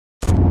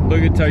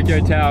Look at Tokyo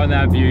Tower and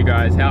that view,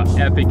 guys. How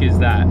epic is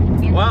that?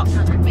 Well,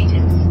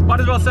 might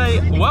as well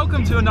say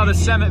welcome to another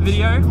SAMMIT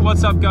video.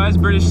 What's up, guys?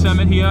 British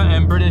SAMMIT here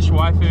and British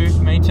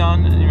waifu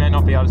Mei-chan. You may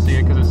not be able to see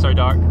it because it's so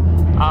dark.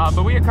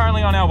 But we are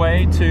currently on our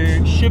way to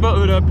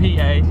Shibaura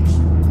PA.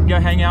 Go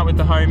hang out with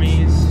the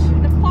homies.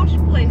 The posh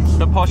place.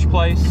 The posh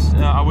place.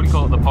 I wouldn't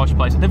call it the posh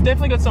place. They've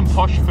definitely got some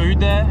posh food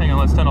there. Hang on,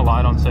 let's turn a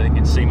light on so they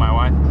can see my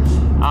wife.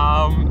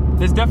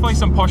 There's definitely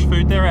some posh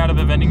food there out of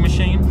a vending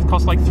machine. It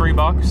costs like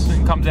 $3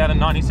 and comes out in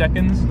 90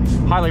 seconds.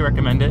 Highly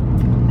recommend it.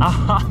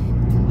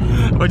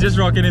 We're just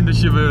rocking into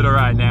Shibuya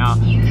right now.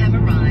 You have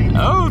arrived.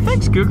 Oh,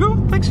 thanks Google.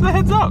 Thanks for the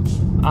heads up.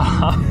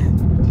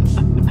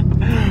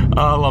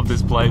 I love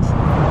this place.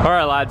 All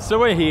right, lads, so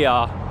we're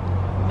here.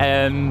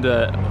 And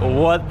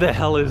what the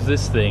hell is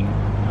this thing?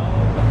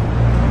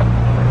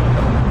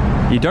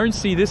 You don't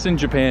see this in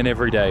Japan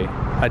every day.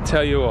 I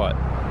tell you what,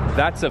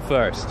 that's a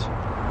first.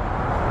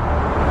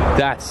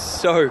 That's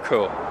so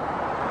cool.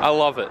 I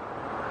love it.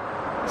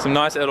 Some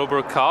nice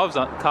Edelbrook carbs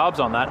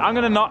on that.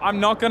 I'm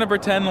not gonna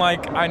pretend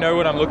like I know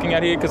what I'm looking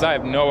at here because I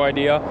have no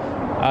idea.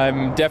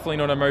 I'm definitely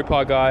not a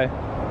Mopar guy,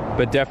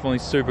 but definitely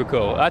super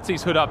cool. That's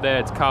his hood up there.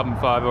 It's carbon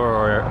fiber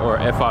or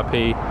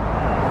FRP.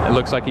 It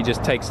looks like he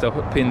just takes the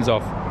pins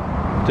off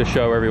to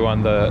show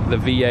everyone the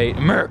V8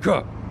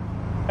 America.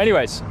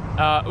 Anyways,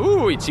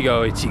 ooh,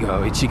 Ichigo,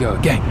 Ichigo,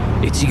 Ichigo, gang.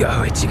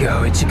 Ichigo,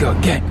 Ichigo,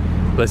 Ichigo,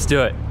 gang. Let's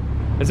do it.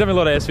 There's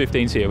definitely a lot of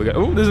S15s here. We go,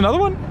 ooh, there's another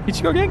one.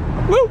 Ichigo, gang.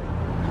 Woo!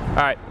 All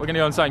right, we're gonna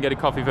go inside and get a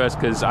coffee first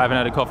because I haven't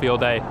had a coffee all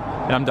day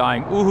and I'm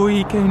dying. Ooh,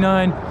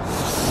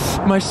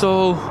 EK9, my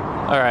soul.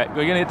 All right,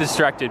 we're gonna get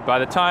distracted. By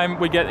the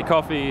time we get the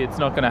coffee, it's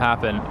not gonna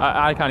happen.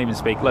 I can't even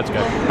speak. Let's go.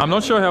 I'm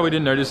not sure how we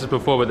didn't notice this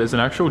before, but there's an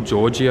actual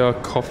Georgia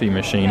coffee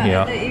machine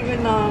here. They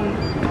even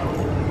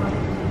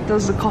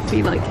does the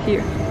coffee like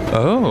here.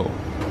 Oh,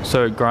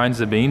 so it grinds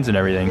the beans and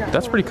everything.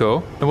 That's pretty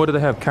cool. And what do they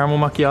have? Caramel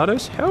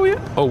macchiatos? Hell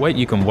yeah. Oh wait,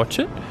 you can watch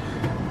it?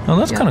 Oh,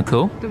 that's kind of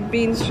cool. The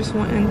beans just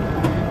went in.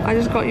 I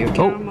just got your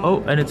caramel.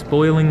 Oh, and it's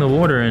boiling the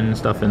water and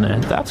stuff in there.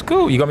 That's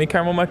cool. You got me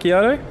caramel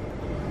macchiato?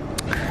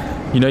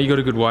 You know you got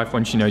a good wife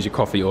when she knows your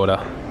coffee order.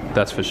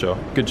 That's for sure.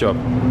 Good job.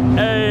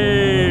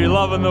 Hey,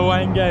 loving the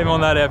Wang game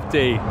on that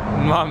FT.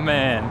 My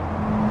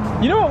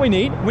man. You know what we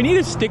need? We need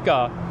a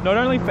sticker, not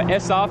only for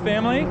SR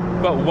family,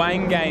 but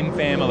Wang game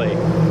family.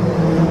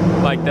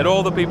 Like that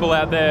all the people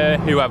out there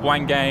who have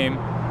Wang game,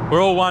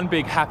 we're all one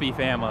big happy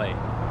family,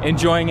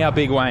 enjoying our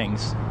big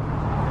Wangs.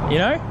 You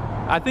know?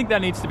 I think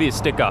that needs to be a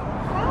sticker.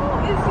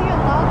 How is he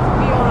allowed to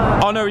be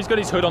on a... Oh no, he's got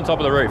his hood on top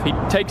of the roof. He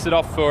takes it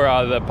off for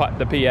the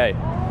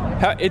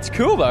PA. It's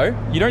cool though.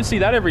 You don't see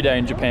that every day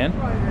in Japan.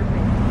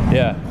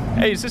 Yeah.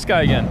 Hey, it's this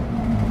guy again.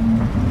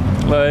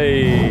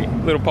 Hey,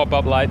 little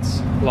pop-up lights.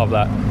 Love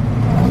that.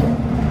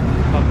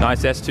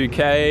 Nice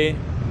S2K.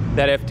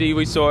 That FD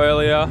we saw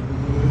earlier.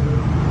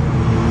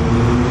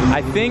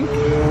 I think...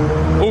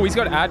 Oh, he's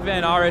got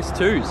Advan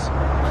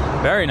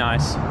RS2s. Very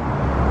nice.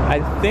 I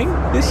think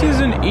this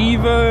is an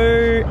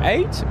Evo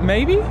 8,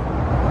 maybe?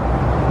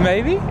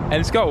 Maybe? And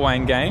it's got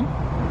Wang game.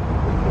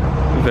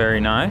 Very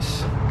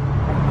nice.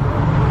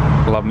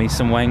 Love me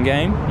some Wang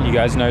game. You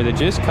guys know the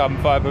gist. Carbon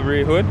fiber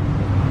rear hood.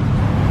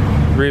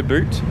 Rear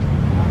boot.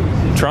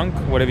 Trunk,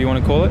 whatever you want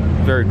to call it.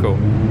 Very cool.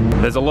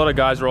 There's a lot of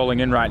guys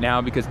rolling in right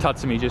now because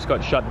Tatsumi just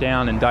got shut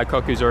down and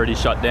Daikoku's already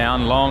shut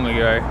down long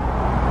ago.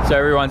 So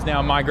everyone's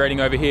now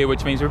migrating over here,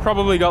 which means we've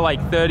probably got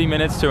like 30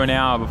 minutes to an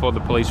hour before the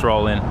police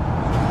roll in.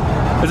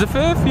 There's a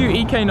fair few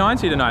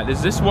EK90 tonight.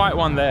 There's this white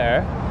one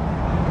there,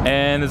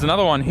 and there's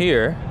another one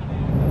here.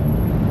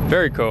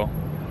 Very cool.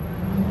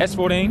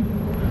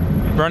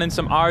 S14, running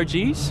some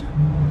RGs.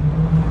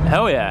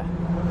 Hell yeah.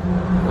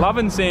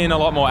 Loving seeing a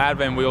lot more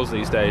Advan wheels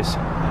these days.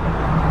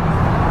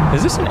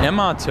 Is this an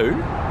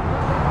MR2?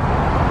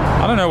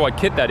 I don't know what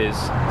kit that is.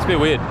 It's a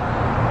bit weird.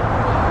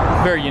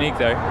 Very unique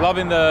though.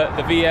 Loving the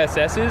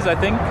VSSs, I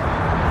think.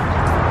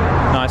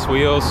 Nice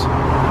wheels.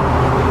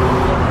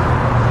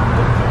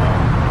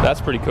 That's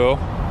pretty cool.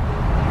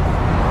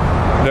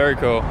 Very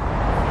cool.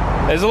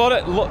 There's a lot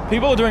of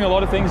people are doing a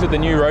lot of things with the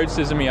new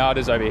Roadsters and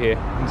Miatas over here.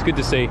 It's good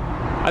to see.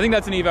 I think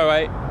that's an Evo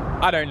 8.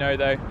 I don't know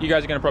though. You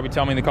guys are going to probably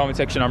tell me in the comment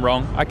section I'm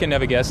wrong. I can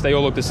never guess. They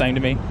all look the same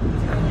to me.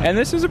 And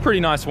this is a pretty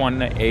nice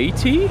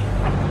 180.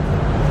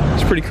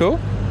 It's pretty cool.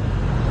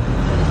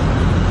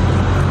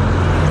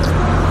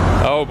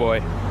 Oh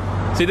boy.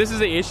 See, this is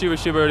the issue with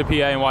Shibaura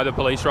PA and why the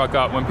police rock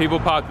up. When people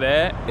park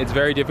there, it's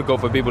very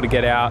difficult for people to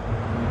get out.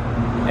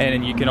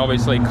 And you can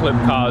obviously clip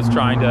cars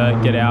trying to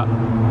get out.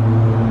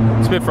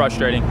 It's a bit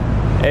frustrating.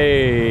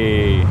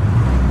 Hey,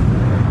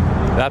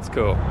 that's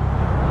cool.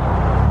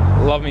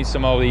 Love me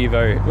some old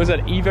Evo. Was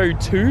that Evo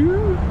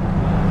 2?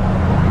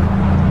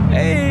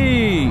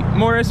 Hey,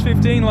 more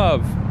S15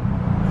 love.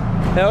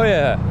 Hell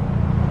yeah.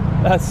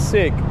 That's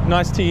sick.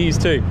 Nice TEs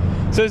too.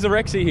 So there's a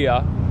Rexy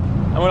here.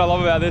 And what I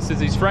love about this is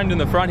his friend in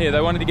the front here,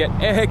 they wanted to get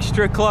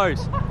extra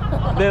close.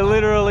 They're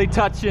literally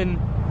touching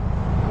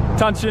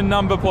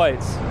number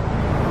plates.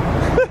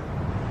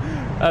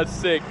 That's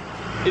sick.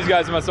 These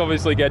guys must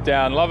obviously get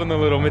down. Loving the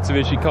little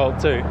Mitsubishi Colt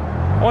too.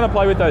 I want to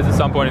play with those at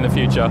some point in the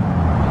future.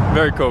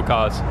 Very cool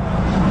cars.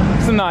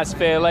 It's a nice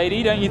fair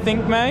lady, don't you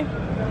think, May?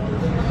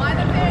 Am I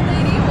the fair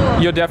lady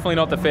or? You're definitely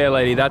not the fair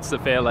lady. That's the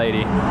fair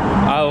lady.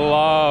 I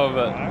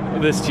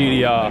love this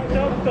GTR.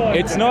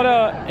 It's not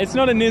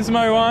a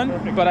Nismo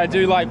one, but I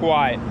do like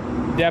white.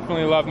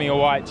 Definitely love me a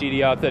white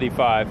GTR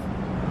 35.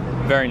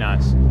 Very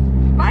nice.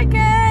 Bye,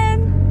 Ken.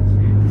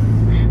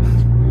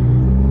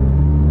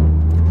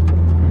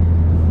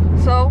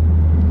 So,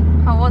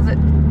 how was it?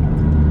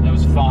 It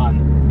was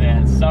fun,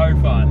 man. So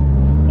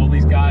fun. All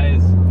these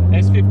guys,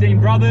 S15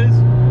 brothers.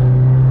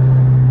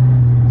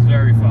 It's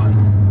very fun.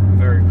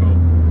 Very cool.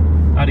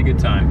 I had a good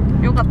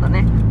time. よかった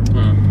ね.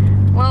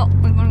 Well,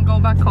 we're gonna go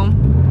back home.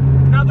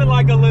 Nothing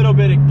like a little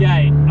bit of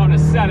gate on a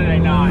Saturday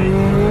night.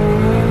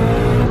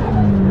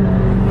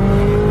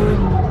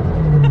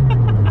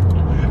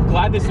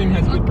 Glad this thing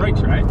has good brakes,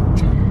 right?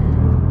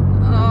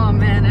 Oh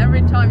man,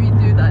 every time you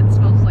do that, it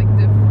smells like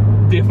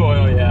Diff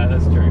oil, yeah,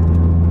 that's true.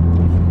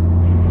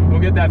 We'll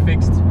get that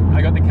fixed.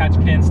 I got the catch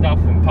can stuff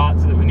and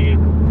parts that we need.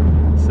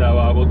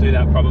 So we'll do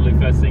that probably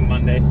first thing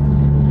Monday.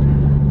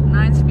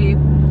 Nice view.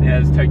 Yeah,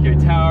 there's Tokyo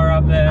Tower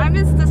up there. I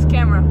miss this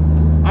camera.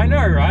 I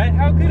know, right?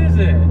 How good is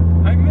it?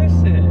 I miss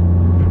it.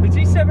 The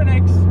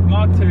G7X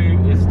Mark II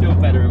is still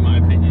better in my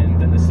opinion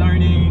than the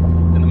Sony,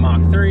 than the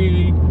Mark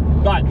III.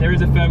 But there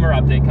is a firmware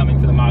update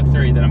coming for the Mark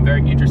III that I'm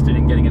very interested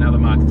in getting another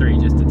Mark III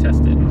just to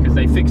test it. Because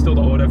they fixed all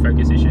the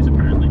autofocus issues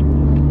apparently.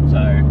 So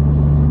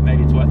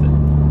maybe it's worth it.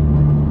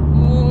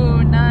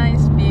 Ooh,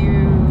 nice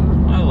view.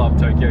 I love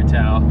Tokyo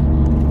Tower.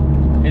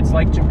 It's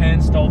like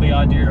Japan stole the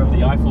idea of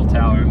the Eiffel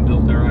Tower and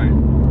built their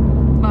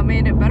own. But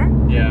made it better?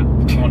 Yeah,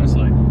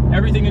 honestly.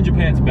 Everything in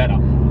Japan's better.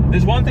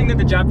 There's one thing that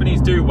the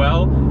Japanese do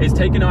well, is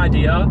take an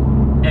idea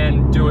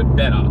and do it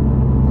better.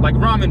 Like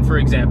ramen, for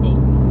example.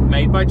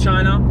 Made by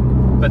China,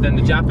 but then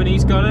the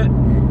Japanese got it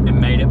and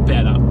made it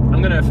better.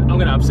 I'm gonna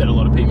upset a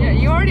lot of people. Yeah,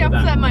 you already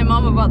upset my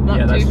mom about that too.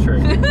 Yeah, that's true.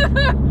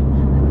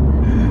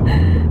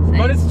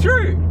 But it's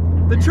true.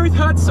 The truth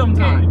hurts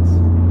sometimes.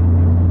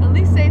 Okay. At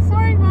least say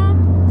sorry,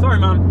 Mom. Sorry,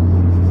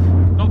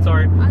 Mom. Not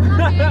sorry. I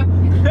love you.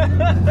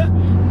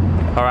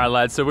 All right,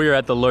 lads, so we were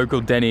at the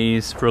local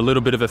Denny's for a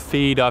little bit of a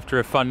feed after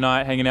a fun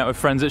night hanging out with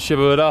friends at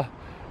Shibaura.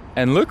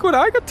 And look what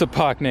I got to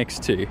park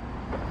next to.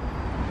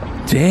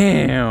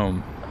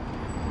 Damn.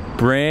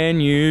 Brand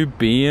new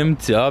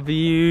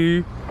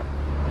BMW.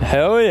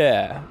 Hell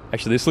yeah.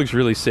 Actually, this looks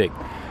really sick.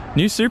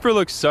 New Supra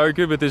looks so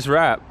good with this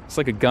wrap. It's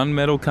like a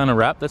gunmetal kind of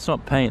wrap. That's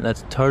not paint,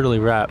 that's totally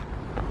wrap.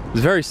 It's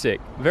very sick,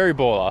 very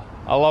baller.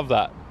 I love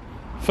that.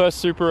 First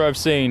Supra I've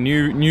seen,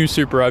 new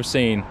Supra I've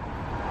seen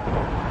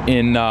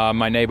in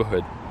my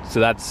neighborhood. So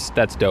that's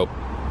dope.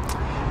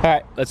 All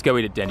right, let's go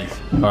eat at Denny's.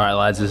 All right,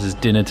 lads, this is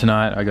dinner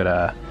tonight. I got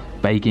a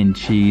bacon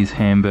cheese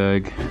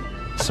hamburger,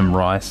 some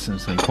rice and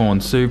some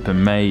corn soup,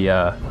 and May,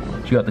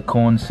 she got the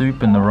corn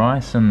soup and the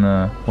rice and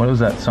the, what was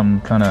that,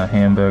 some kind of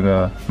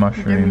hamburger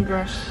mushroom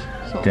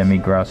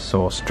demi-glace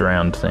sauce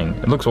drowned thing.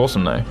 It looks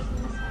awesome though.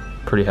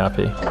 Pretty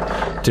happy.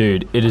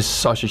 Dude, it is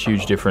such a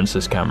huge difference,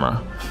 this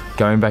camera.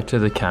 Going back to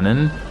the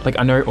Canon, like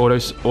I know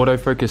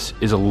autofocus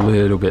is a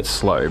little bit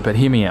slow, but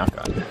hear me out,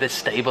 guys. The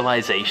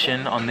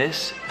stabilization on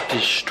this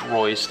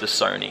destroys the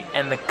Sony,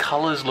 and the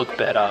colors look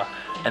better,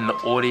 and the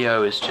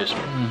audio is just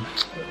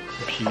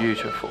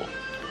beautiful.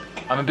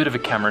 I'm a bit of a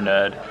camera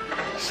nerd,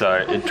 so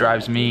it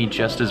drives me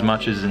just as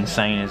much as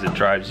insane as it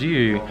drives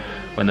you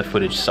when the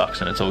footage sucks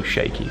and it's all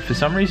shaky. For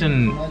some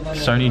reason,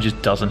 Sony just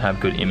doesn't have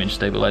good image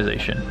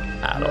stabilization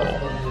at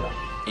all.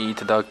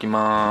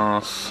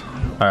 Itadakimasu.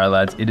 Alright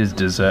lads, it is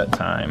dessert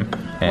time.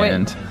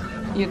 And wait,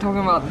 you're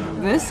talking about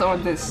this or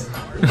this?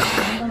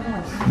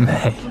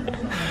 May,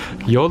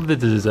 you're the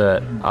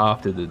dessert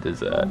after the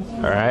dessert,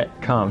 alright?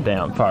 Calm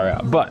down, far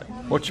out. But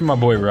watching my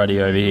boy Ruddy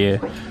over here,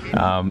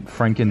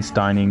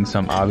 Frankensteining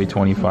some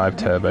RV25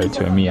 turbo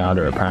to a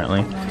Miata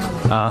apparently.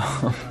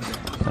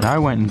 And I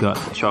went and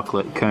got a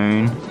chocolate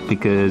cone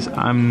because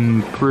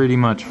I'm pretty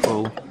much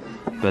full.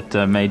 But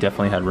May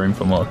definitely had room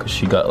for more because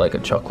she got like a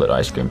chocolate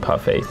ice cream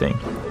parfait thing,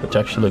 which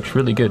actually looks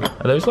really good.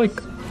 Are those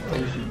like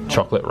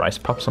chocolate rice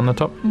puffs on the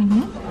top?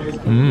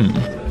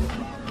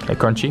 They're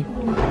crunchy.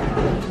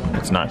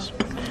 It's nice.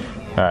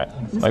 Alright,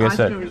 like I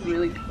said,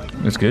 really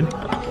it's good?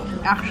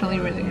 Actually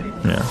really good.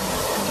 Yeah.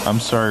 I'm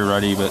sorry,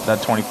 Ruddy, but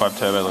that 25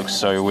 turbo looks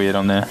so weird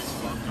on there.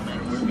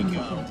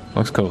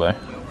 Looks cool though.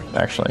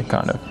 Actually,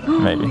 kind of,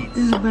 maybe. This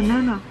is a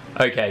banana.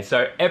 Okay,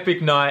 so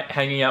epic night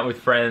hanging out with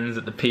friends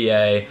at the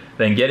PA,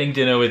 then getting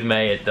dinner with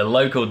May at the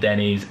local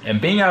Denny's, and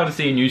being able to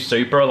see a new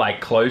Supra like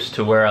close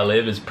to where I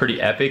live is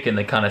pretty epic in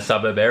the kind of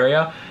suburb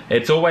area.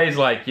 It's always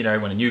like, you know,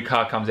 when a new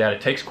car comes out,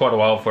 it takes quite a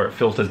while before it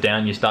filters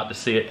down. You start to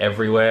see it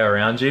everywhere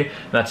around you.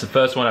 And that's the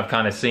first one I've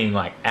kind of seen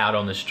like out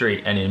on the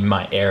street and in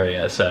my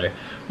area, so it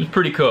was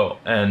pretty cool.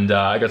 And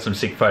I got some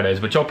sick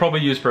photos, which I'll probably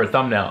use for a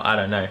thumbnail, I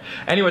don't know.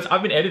 Anyways,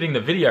 I've been editing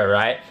the video,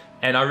 right?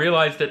 And I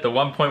realized at the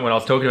one point when I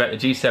was talking about the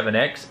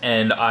G7X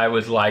and I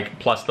was like,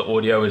 plus the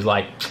audio is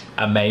like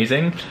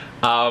amazing,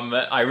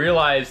 I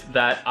realized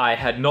that I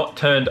had not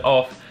turned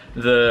off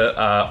the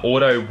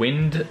auto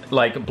wind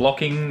like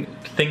blocking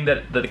thing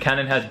that the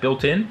Canon has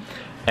built in.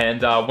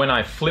 And when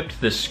I flipped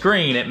the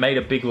screen, it made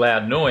a big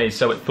loud noise,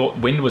 so it thought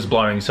wind was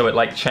blowing, so it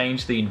like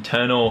changed the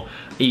internal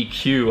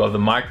EQ of the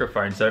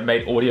microphone, so it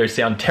made audio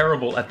sound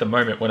terrible at the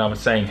moment when I was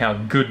saying how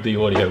good the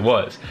audio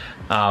was,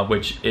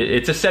 which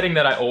it's a setting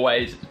that I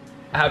always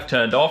have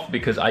turned off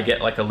because I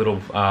get like a little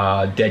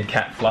dead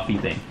cat fluffy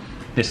thing.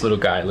 This little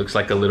guy looks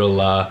like a little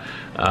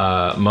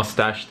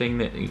mustache thing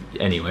that,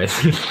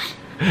 anyways,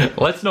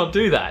 let's not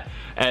do that.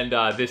 And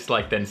this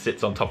like then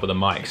sits on top of the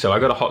mic, so I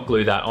got to hot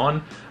glue that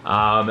on.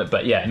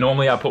 But yeah,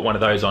 normally I put one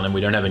of those on and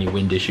we don't have any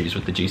wind issues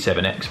with the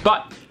G7X.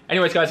 But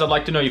anyways guys, I'd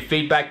like to know your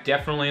feedback.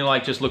 Definitely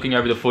like just looking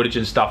over the footage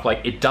and stuff,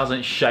 like it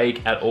doesn't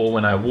shake at all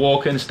when I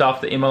walk and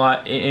stuff. The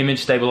image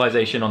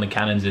stabilization on the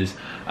Canons is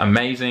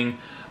amazing.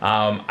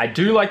 I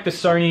do like the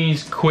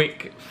Sony's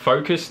quick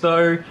focus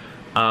though.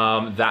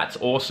 That's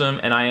awesome,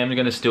 and I am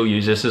going to still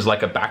use this as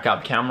like a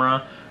backup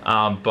camera.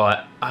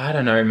 But I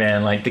don't know,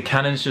 man, like the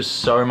Canon's just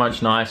so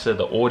much nicer.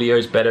 The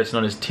audio's better, it's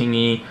not as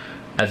tingy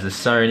as the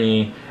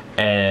Sony,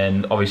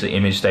 and obviously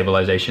image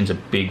stabilization's a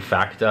big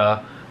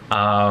factor.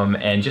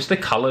 And just the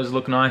colors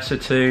look nicer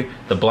too.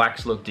 The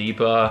blacks look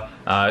deeper.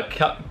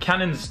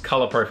 Canon's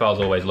color profiles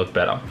always look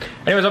better.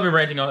 Anyways, I've been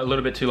ranting on a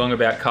little bit too long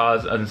about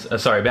cars,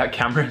 about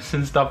cameras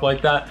and stuff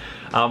like that.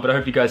 But I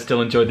hope you guys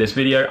still enjoyed this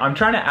video. I'm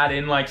trying to add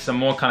in like some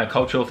more kind of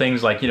cultural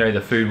things, like, you know,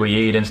 the food we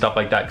eat and stuff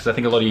like that, because I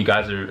think a lot of you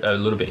guys are a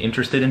little bit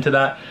interested into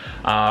that.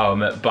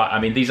 But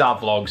I mean, these are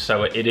vlogs,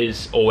 so it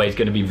is always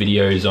going to be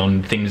videos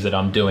on things that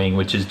I'm doing,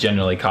 which is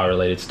generally car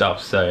related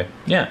stuff. So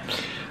yeah.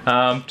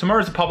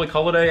 Tomorrow's a public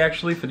holiday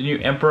actually for the new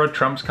emperor.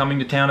 Trump's coming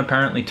to town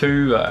apparently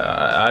too.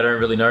 I don't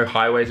really know,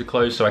 highways are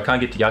closed, so I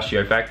can't get to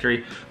Yoshio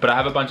factory, but I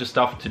have a bunch of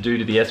stuff to do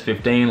to the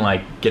S15,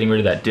 like getting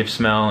rid of that diff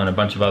smell and a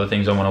bunch of other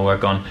things I want to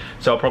work on,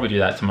 so I'll probably do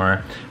that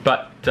tomorrow.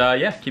 But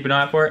yeah, keep an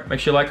eye out for it. Make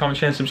sure you like, comment,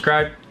 share, and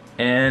subscribe,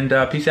 and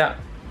peace out.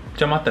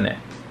 Ciao matane.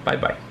 Bye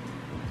bye.